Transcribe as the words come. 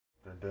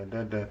da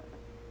da da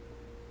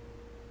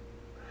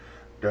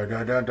da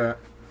da da da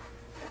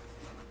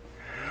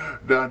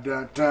da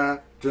da da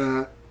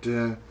da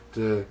da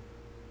da.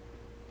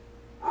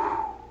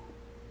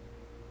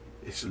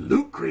 It's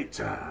Loot Crate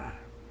time.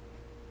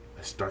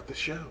 Let's start the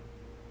show.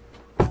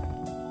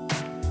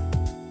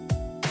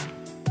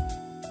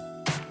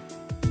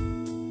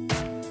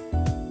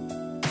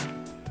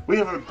 We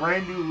have a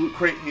brand new Loot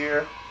Crate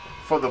here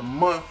for the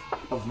month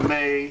of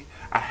May.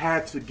 I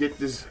had to get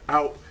this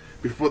out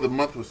before the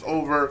month was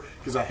over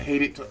because I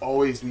hated to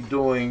always be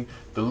doing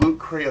the Loot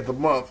Crate of the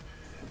month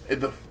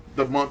in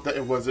the month that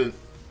it wasn't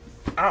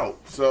out.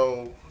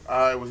 So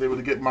I was able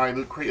to get my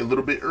Loot Crate a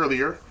little bit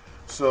earlier.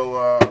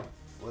 So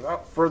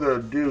without further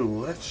ado,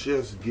 let's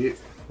just get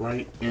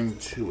right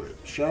into it,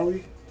 shall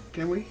we?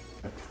 Can we?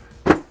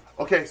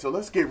 Okay, so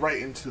let's get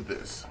right into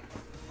this.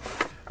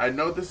 I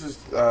know this is,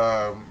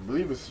 I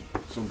believe it's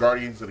some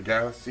Guardians of the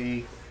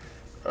Galaxy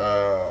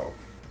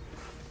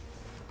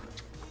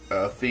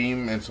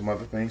theme and some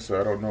other things,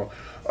 so I don't know.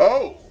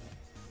 Oh!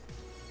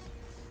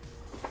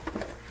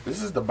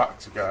 This is the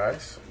box,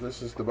 guys.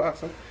 This is the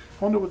box. I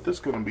wonder what this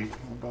is going to be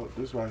about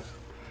this one.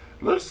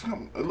 It looks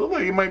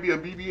like it might be a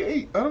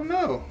BB-8. I don't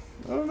know.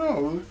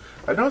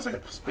 I know it's like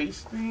a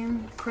space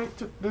theme crate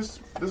this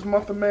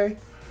month of May.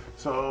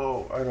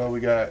 So, I know we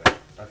got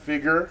a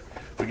figure.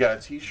 We got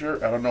a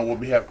t-shirt. I don't know what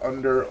we have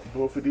under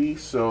both of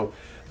these. So,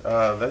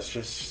 let's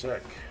just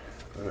check.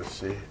 Let's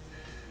see.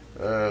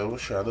 What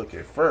should I look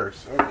at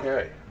first?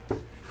 Okay.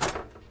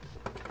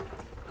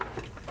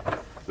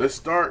 Let's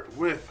start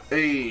with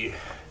a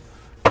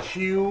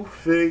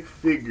Q-Fig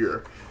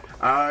figure.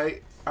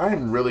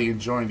 I'm really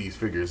enjoying these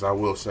figures, I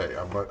will say.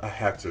 I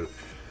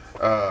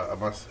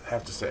must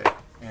have to say.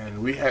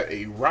 And we have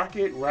a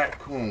Rocket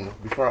Raccoon.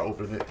 Before I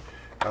open it,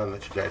 I'll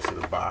let you guys see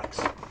the box.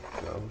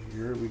 So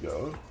here we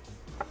go.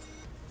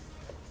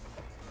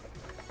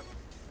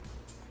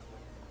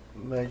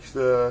 Nice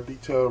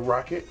detailed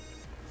rocket.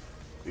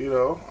 You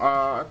know,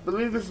 I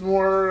believe this is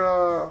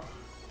more,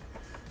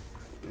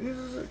 this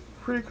is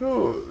pretty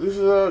cool. This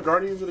is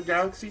Guardians of the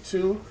Galaxy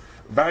 2,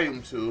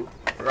 Volume 2,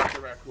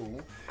 Rocket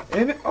Raccoon.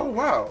 And, oh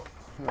wow.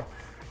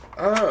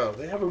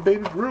 They have a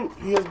Baby Groot.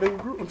 He has Baby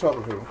Groot on top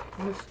of him.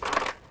 Let's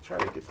try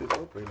to get this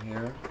open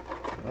here.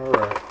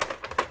 Alright.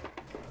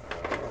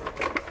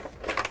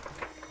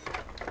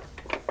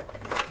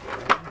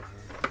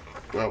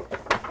 Well,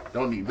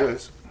 don't need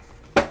this.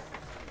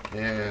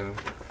 And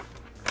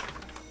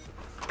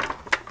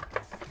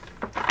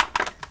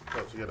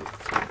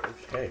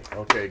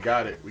okay,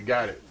 got it. We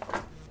got it.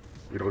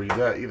 We don't need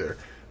that either.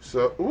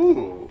 So,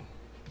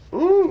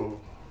 ooh.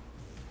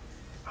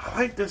 I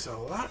like this a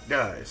lot,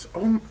 guys.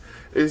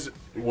 Is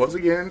once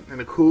again in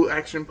a cool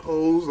action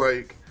pose.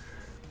 Like,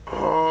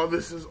 oh,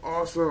 this is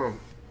awesome.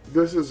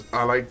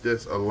 I like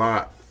this a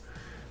lot.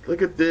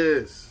 Look at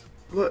this.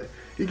 Look,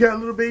 you got a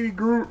little Baby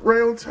Groot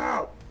right on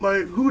top.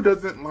 Like, who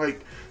doesn't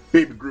like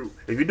Baby Groot?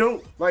 If you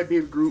don't like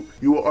Baby Groot,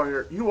 you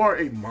are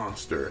a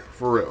monster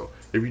for real.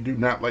 If you do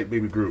not like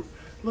Baby Groot,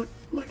 look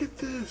at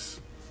this.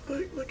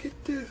 Look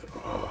at this.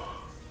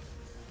 Oh,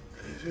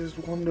 this is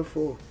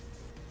wonderful.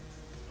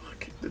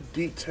 Look at the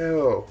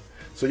detail.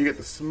 So you get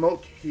the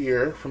smoke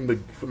here from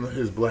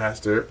his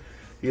blaster.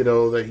 You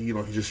know that he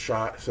just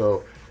shot.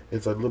 So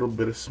it's a little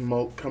bit of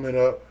smoke coming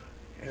up,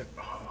 and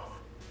oh,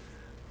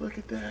 look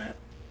at that.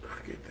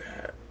 Look at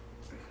that.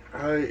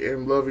 I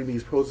am loving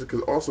these poses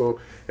because also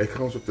it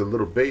comes with the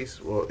little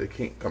base. Well, it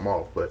can't come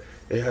off, but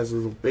it has a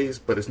little base,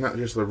 but it's not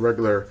just a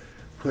regular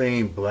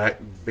plain black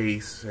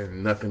base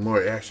and nothing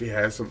more. It actually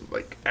has some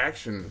like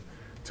action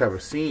type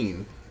of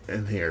scene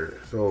in here,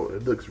 so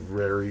it looks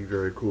very,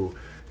 very cool.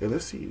 And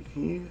let's see,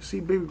 can you see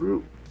Baby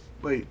Groot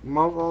like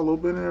mouth all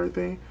open and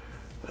everything?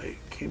 Like,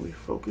 can we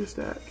focus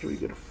that? Can we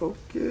get a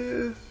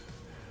focus?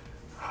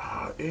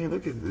 And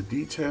look at the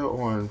detail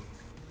on.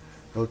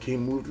 Oh,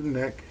 can't move the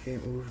neck.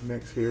 Can't move the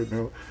neck here.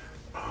 No.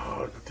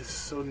 Oh, this is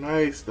so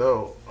nice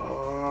though.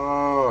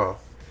 Oh,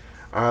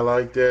 I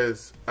like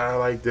this. I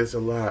like this a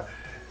lot.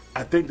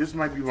 I think this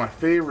might be my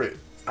favorite.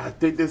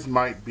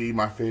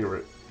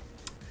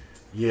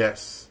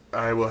 Yes,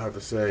 I will have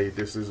to say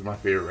this is my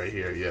favorite right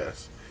here.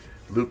 Yes,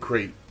 Loot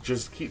Crate.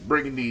 Just keep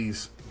bringing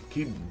these.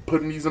 Keep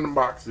putting these in the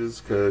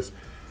boxes because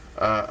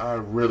I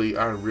really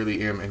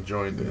am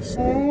enjoying this.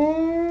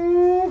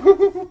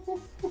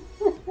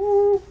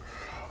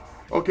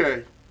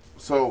 Okay,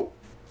 so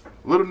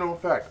little known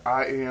fact,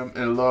 I am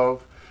in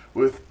love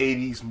with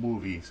 80s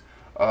movies,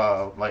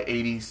 like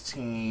 80s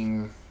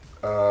teen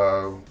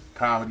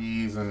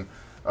comedies and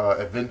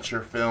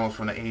adventure films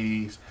from the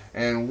 80s.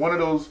 And one of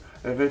those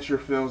adventure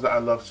films that I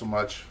love so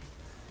much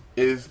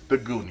is The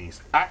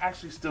Goonies. I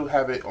actually still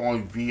have it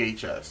on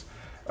VHS,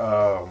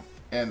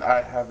 and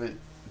I have it.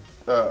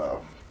 I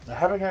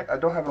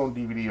don't have it on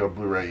DVD or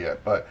Blu-ray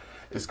yet, but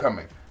it's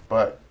coming.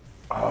 But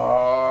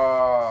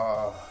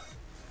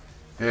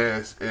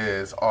this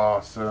is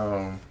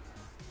awesome.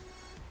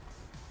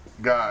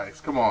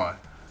 Guys, come on.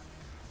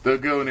 The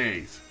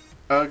Goonies.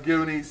 A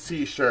Goonies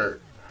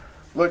t-shirt.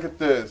 Look at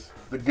this.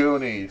 The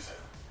Goonies.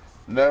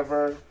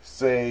 Never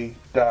say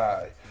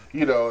die.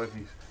 You know, if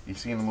you've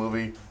seen the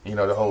movie, you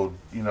know, the whole,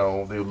 you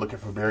know, they were looking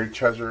for buried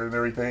treasure and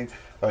everything.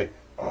 Like,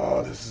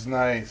 oh, this is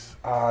nice.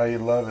 I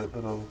love it.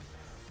 Little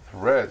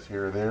threads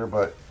here or there,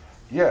 but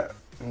yeah,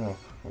 you know,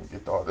 we'll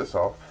get all this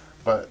off.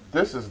 But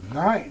this is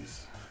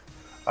nice.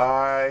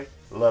 I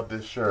love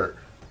this shirt.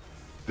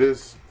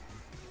 This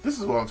is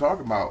what I'm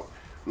talking about.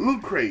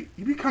 Loot Crate,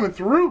 you be coming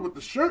through with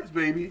the shirts,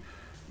 baby.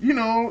 You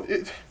know,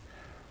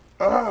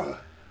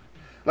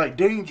 like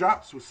Dane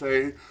Drops would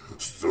say,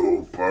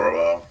 super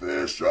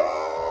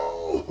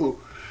official.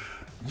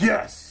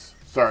 Yes.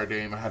 Sorry,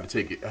 Dane, I had to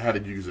take it. I had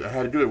to use it. I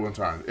had to do it one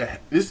time.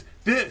 This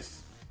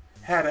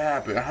had to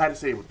happen. I had to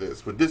say it with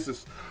this, but this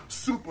is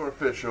super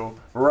official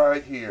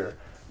right here.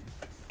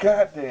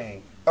 God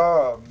dang.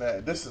 Oh,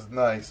 man, this is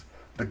nice.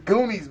 The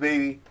Goonies,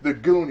 baby. The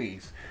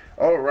Goonies.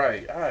 All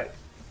right.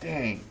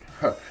 Dang.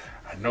 I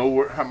know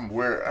where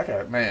I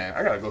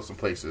gotta go some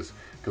places.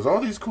 Because all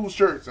these cool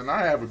shirts, and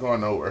I haven't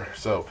gone nowhere.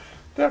 So,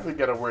 definitely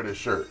gotta wear this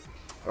shirt.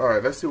 All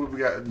right, let's see what we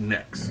got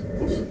next.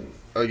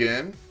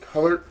 Again,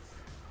 colored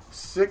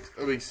set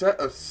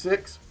of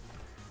 6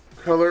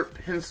 colored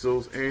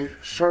pencils and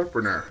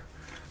sharpener.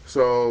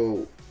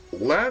 So,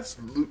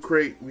 last Loot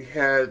Crate, we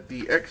had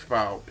the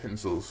X-File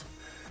pencils.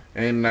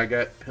 And I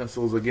got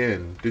pencils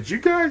again. Did you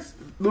guys,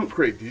 Loot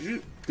Crate,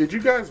 did you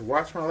guys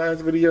watch my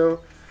last video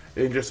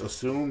and just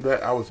assume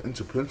that I was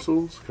into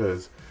pencils?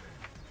 Because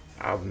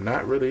I'm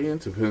not really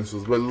into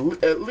pencils. But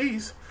at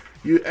least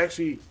you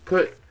actually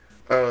put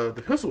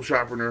the pencil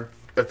sharpener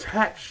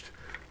attached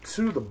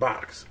to the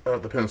box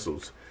of the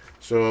pencils.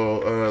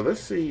 So let's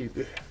see.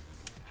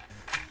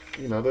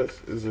 You know, this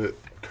is it.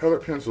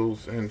 Colored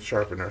pencils and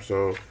sharpener.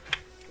 So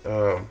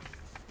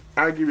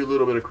I give you a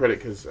little bit of credit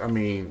because, I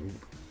mean,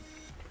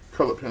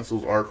 colored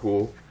pencils are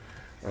cool.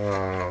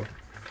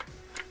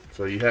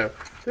 So you have,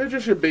 they're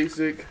just your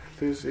basic. If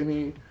there's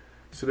any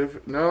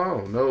significant,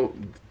 no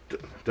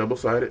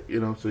double-sided, you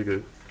know, so you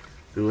could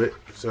do it.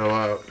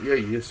 So yeah,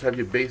 you just have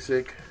your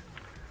basic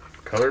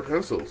colored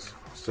pencils.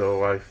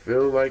 So I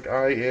feel like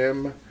I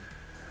am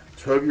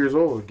 12 years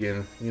old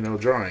again, you know,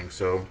 drawing.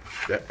 So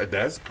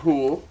that's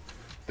cool.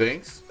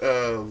 Thanks,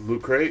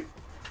 Loot Crate.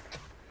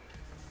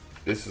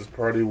 This is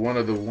probably one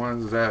of the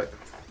ones that,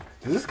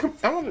 does this come,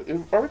 are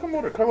we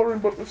coming with a coloring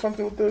book or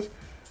something with this?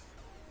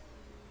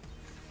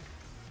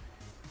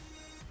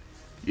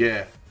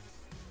 Yeah.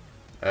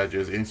 I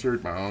just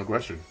answered my own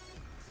question.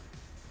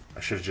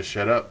 I should have just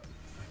shut up.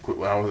 Quit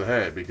while I was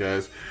ahead,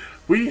 because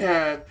we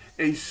have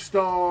a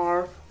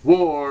Star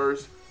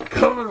Wars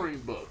coloring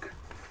book.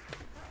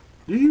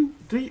 Do you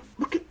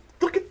look at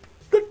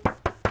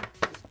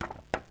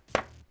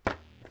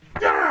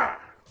ah!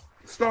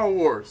 Star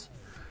Wars.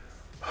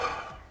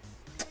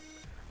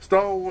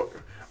 Star Wars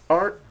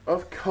Art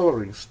of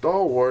Coloring.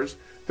 Star Wars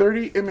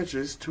 30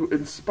 images to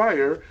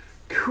inspire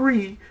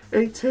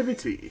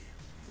creativity.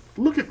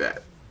 Look at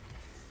that.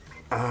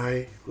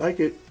 I like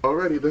it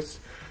already. Let's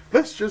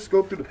just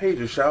go through the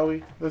pages, shall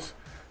we? Let's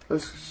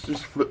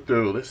just flip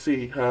through. Let's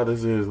see how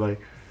this is. Like,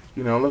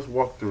 you know, let's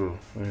walk through.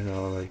 You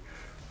know, like,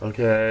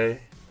 okay,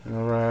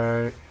 all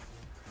right,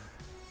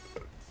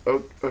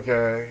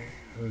 okay.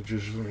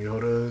 Just some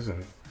Yodas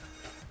and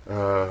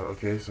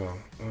okay. So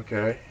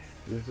okay,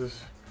 this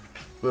is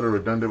a little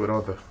redundant with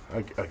all the.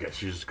 I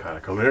guess you just kind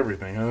of color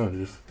everything, huh?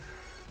 Just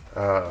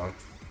oh,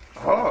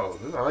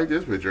 I like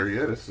this picture.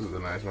 Yeah, this is a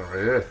nice one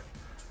right here.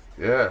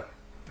 Yeah,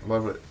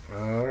 love it.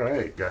 All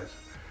right, guys.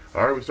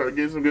 All right, we started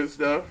getting some good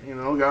stuff. You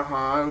know, got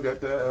Han, we got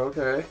that.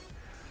 Okay.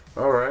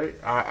 All right.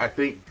 I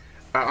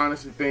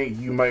honestly think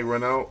you might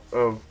run out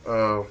of.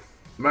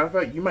 Matter of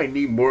fact, you might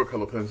need more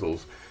color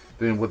pencils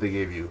than what they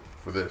gave you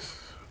for this.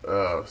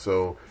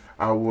 So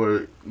I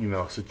would, you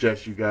know,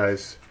 suggest you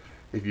guys,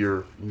 if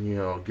you're, you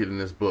know, getting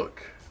this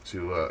book,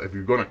 to if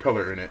you're going to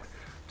color in it,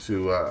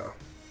 to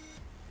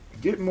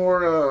get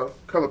more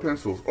color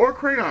pencils or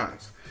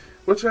crayons,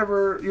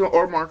 whichever, you know,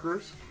 or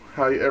markers,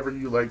 however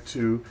you like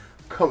to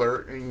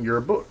color in your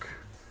book.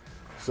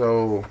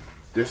 So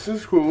this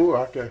is cool.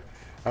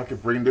 I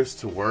could bring this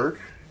to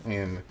work,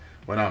 and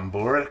when I'm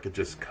bored, I could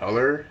just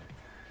color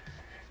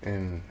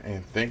and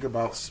think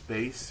about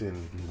space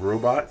and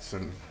robots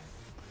and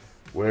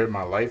where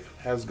my life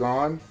has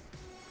gone.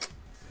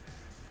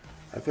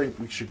 I think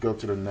we should go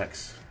to the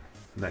next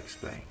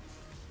thing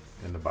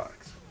in the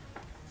box.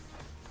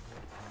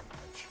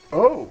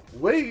 Oh,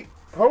 wait,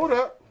 hold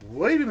up,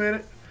 wait a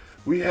minute.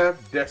 We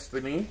have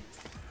Destiny.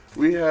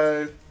 We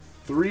have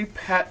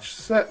 3-patch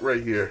set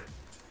right here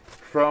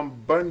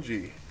from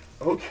Bungie.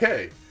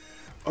 Okay.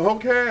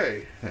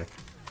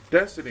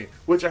 Destiny,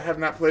 which I have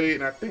not played,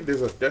 and I think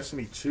there's a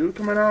Destiny 2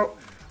 coming out,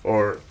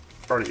 or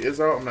already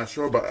is out, I'm not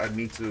sure, but I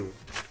need to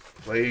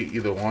play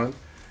either one.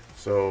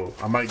 So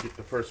I might get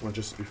the first one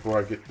just before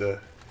I get the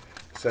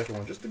second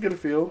one, just to get a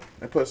feel,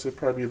 and plus it'd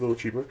probably be a little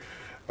cheaper.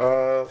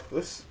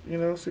 Let's, you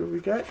know, see what we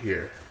got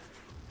here.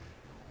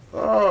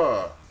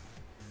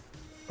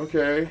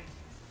 Okay.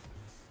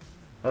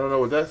 I don't know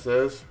what that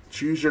says.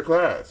 Choose your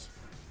class.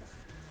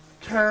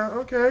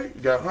 Okay,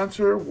 you got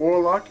Hunter,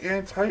 Warlock,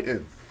 and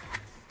Titan.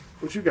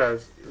 What you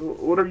guys?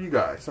 What are you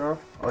guys? Huh?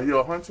 Are you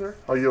a hunter?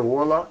 Are you a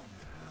warlock?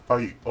 Are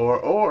you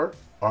or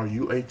are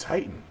you a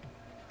titan?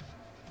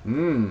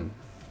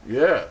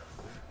 Yeah.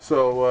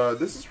 So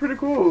this is pretty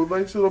cool.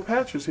 Nice little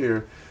patches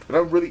here, and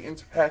I'm really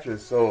into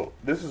patches. So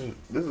this is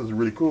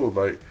really cool.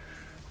 Like,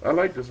 I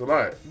like this a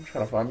lot. I'm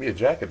trying to find me a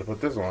jacket to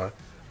put this on,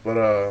 but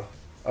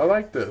I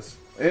like this,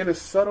 and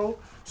it's subtle.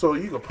 So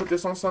you can put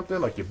this on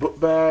something like your book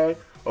bag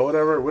or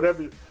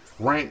whatever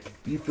rank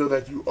you feel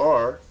that you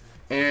are,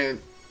 and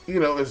you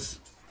know, it's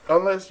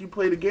unless you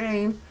play the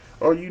game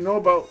or you know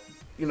about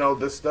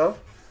this stuff,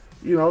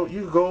 you know,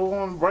 you go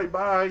on right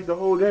by the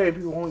whole day and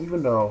people won't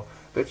even know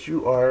that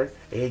you are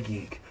a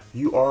geek.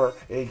 You are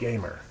a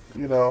gamer.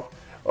 You know,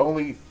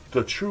 only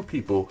the true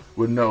people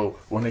would know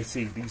when they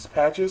see these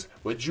patches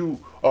what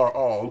you are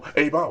all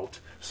about.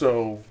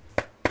 So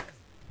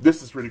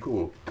this is pretty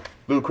cool.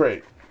 Loot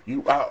Crate,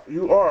 you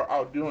are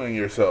outdoing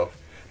yourself.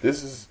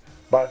 This is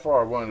by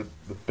far one of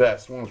the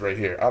best ones right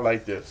here. I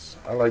like this.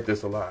 I like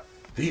this a lot.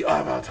 The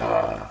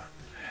Avatar.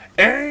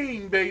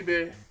 Aang,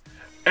 baby.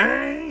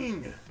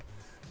 Aang.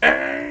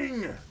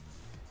 Aang.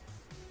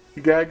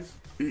 You guys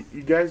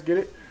get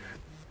it?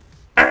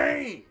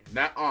 Aang.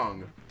 Not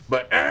Ong,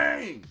 but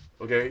Aang.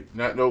 Okay?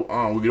 Not no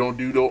Ong. We don't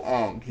do no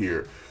Ong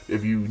here.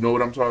 If you know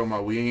what I'm talking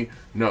about, we ain't.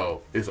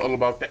 No. It's all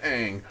about the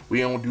Aang.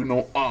 We don't do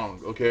no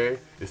Ong, okay?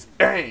 It's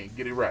Aang.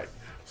 Get it right.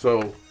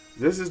 So,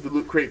 this is the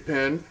Loot Crate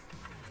pen.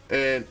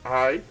 And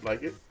I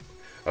like it.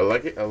 I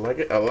like it. I like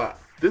it a lot.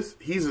 This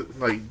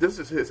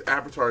is his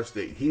avatar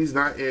state. He's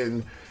not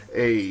in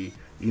a,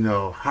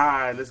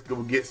 hi, let's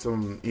go get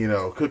some,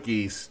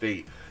 cookies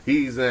state.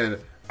 He's in,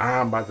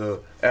 I'm about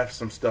to F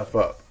some stuff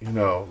up.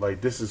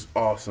 Like, this is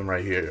awesome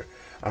right here.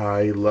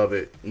 I love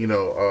it.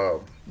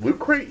 Loot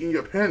Crate in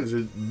your pens,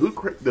 the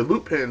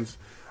loot pens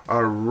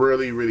are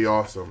really, really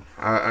awesome.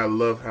 I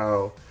love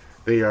how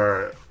they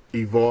are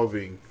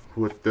evolving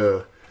with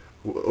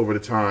over the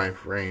time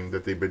frame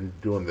that they've been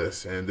doing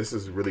this, and this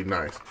is really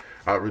nice.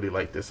 I really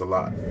like this a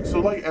lot.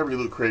 So like every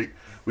Loot Crate,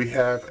 we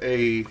have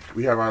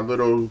our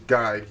little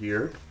guide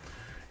here,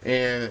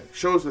 and it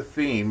shows the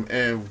theme,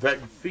 and that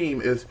theme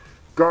is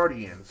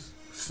Guardians.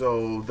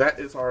 So that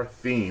is our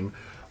theme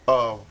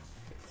of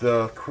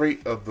the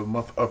crate of the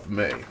month of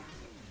May.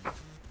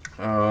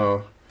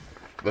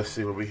 Let's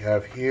see what we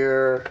have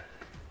here.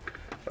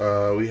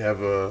 We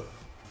have a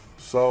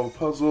solve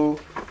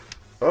puzzle.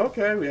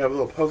 Okay, we have a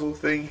little puzzle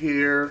thing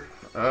here.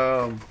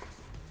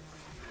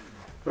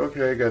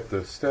 Okay, got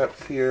the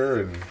steps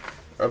here and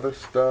other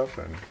stuff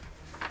and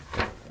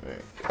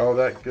all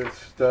that good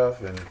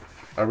stuff, and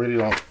I really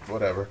don't,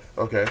 whatever.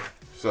 Okay,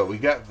 so we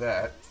got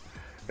that,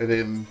 and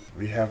then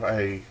we have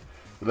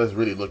let's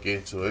really look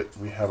into it.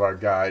 We have our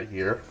guide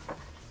here,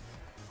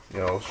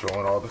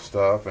 showing all the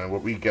stuff and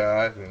what we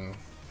got and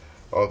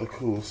all the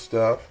cool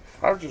stuff.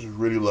 I just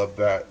really love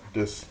that,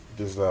 this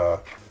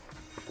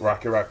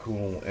Rocket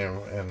Raccoon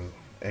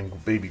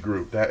and Baby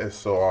Groot. That is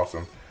so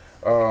awesome.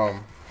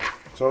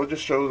 So it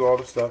just shows all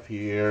the stuff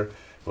here.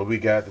 But we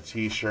got the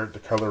t-shirt, the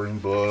coloring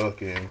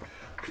book, and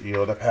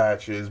the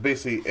patches,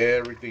 basically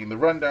everything, the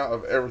rundown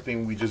of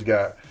everything we just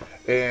got.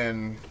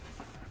 And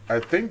I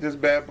think this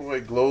bad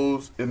boy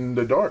glows in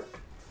the dark.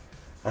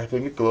 I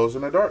think it glows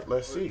in the dark.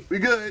 Let's see. We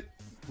good.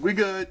 We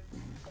good.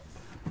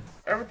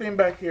 Everything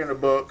back here in the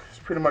book is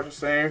pretty much the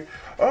same.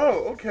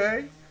 Oh,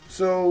 okay.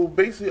 So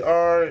basically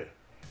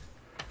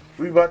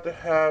we about to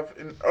have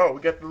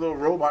we got the little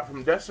robot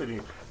from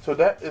Destiny. So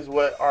that is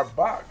what our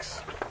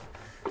box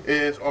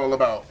is all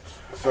about.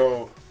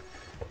 So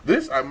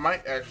this I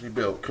might actually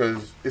build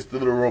because it's the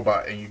little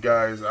robot, and you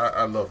guys,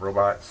 I love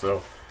robots,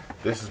 so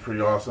this is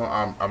pretty awesome.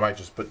 I might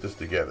just put this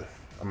together.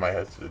 I might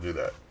have to do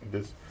that.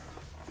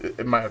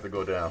 It might have to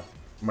go down.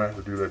 I might have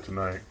to do that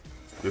tonight.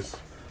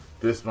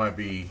 This might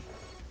be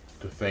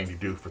the thing to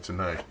do for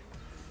tonight.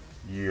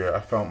 Yeah, I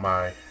found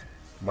my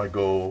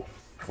goal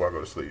before I go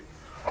to sleep.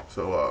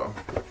 So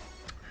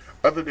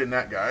other than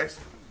that, guys,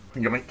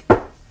 you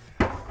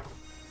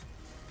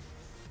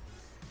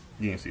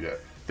can see that.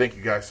 Thank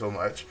you guys so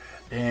much,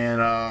 and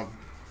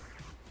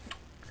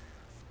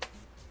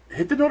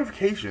hit the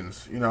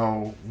notifications.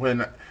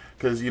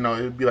 Because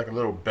it'd be like a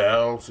little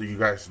bell, so you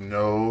guys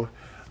know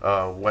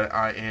when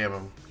I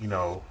am,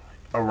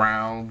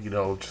 around.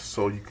 Just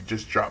so you could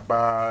just drop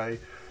by,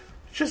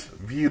 just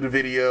view the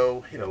video,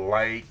 hit a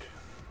like,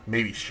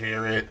 maybe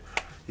share it.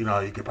 You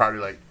could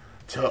probably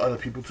tell other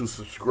people to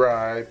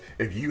subscribe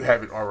if you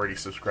haven't already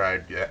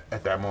subscribed yet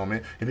at that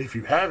moment. And if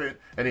you haven't,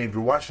 and if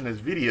you're watching this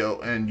video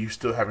and you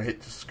still haven't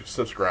hit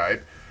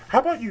subscribe,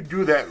 how about you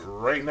do that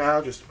right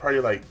now? Just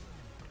probably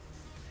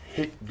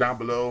hit down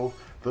below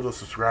the little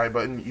subscribe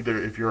button, either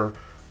if you're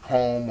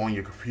home on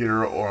your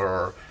computer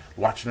or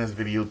watching this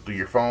video through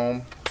your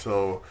phone.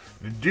 So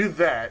do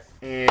that,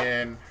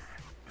 and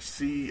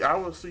I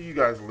will see you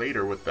guys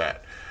later with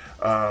that.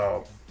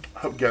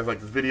 Hope you guys like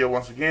this video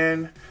once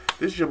again.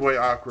 This is your boy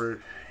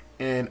Awkward,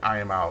 and I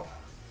am out.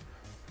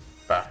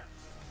 Bye.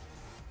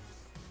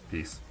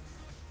 Peace.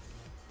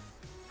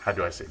 How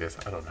do I say this?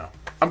 I don't know.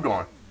 I'm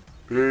going.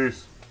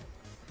 Peace.